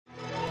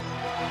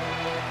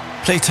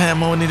Playtime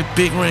mode is the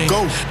big ring.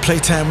 Go.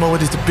 Playtime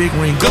mode is the big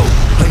ring. Go.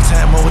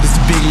 Playtime mode is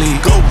the big league.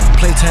 Go.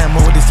 Playtime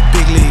mode is the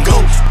big league. Go.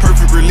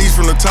 Perfect release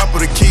from the top of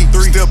the key.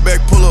 3 step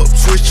back, pull up,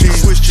 switch cheese.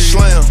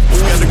 Slam.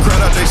 Got the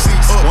crowd out they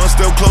seats. 1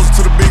 step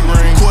closer to the big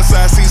ring.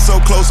 Courtside seats so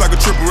close I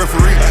could trip a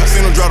referee.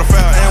 Seen them draw the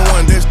foul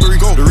and 1, that's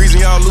 3. Go. The reason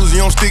y'all losing,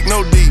 you don't stick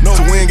no D. No.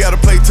 To win, gotta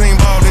play team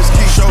ball, that's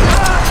key. Show.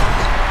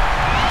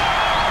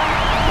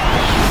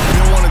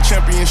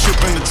 Championship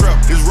in the trap.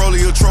 This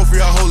Rollie a trophy,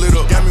 I hold it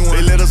up. Got me one.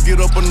 They let us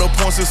get up on no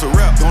points, it's a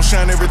rap. Don't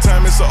shine every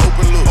time, it's an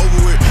open look.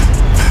 Over with.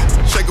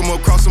 Shake 'em up,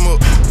 cross 'em up.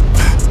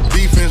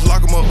 Defense, lock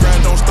 'em up.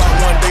 Grind don't stop,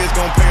 one day it's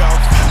gon' pay off.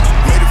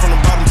 Made it from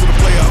the bottom to the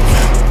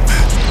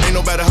playoffs. Ain't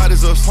nobody hot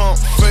as us. Pump,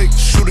 fake,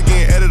 shoot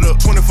again, add it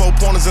up. 24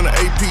 pointers in the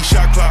AP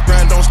shot clock.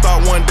 Grind don't stop,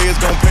 one day it's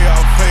gon' pay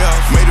off. Pay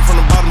off. Made it from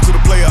the bottom to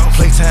the playoffs.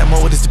 Playtime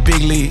mode is the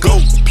big league. Go.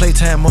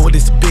 Playtime mode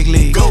is the big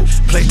league. Go.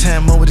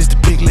 Playtime mode is the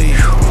big league.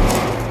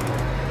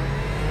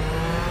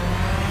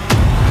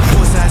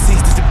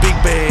 Seats, this the big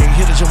bag.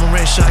 Hit a jumping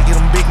red shot, get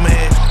them big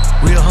mad.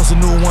 Real hustle,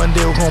 knew one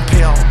day we're gon'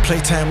 pay off.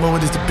 Playtime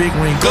mode is the big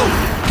ring. Go!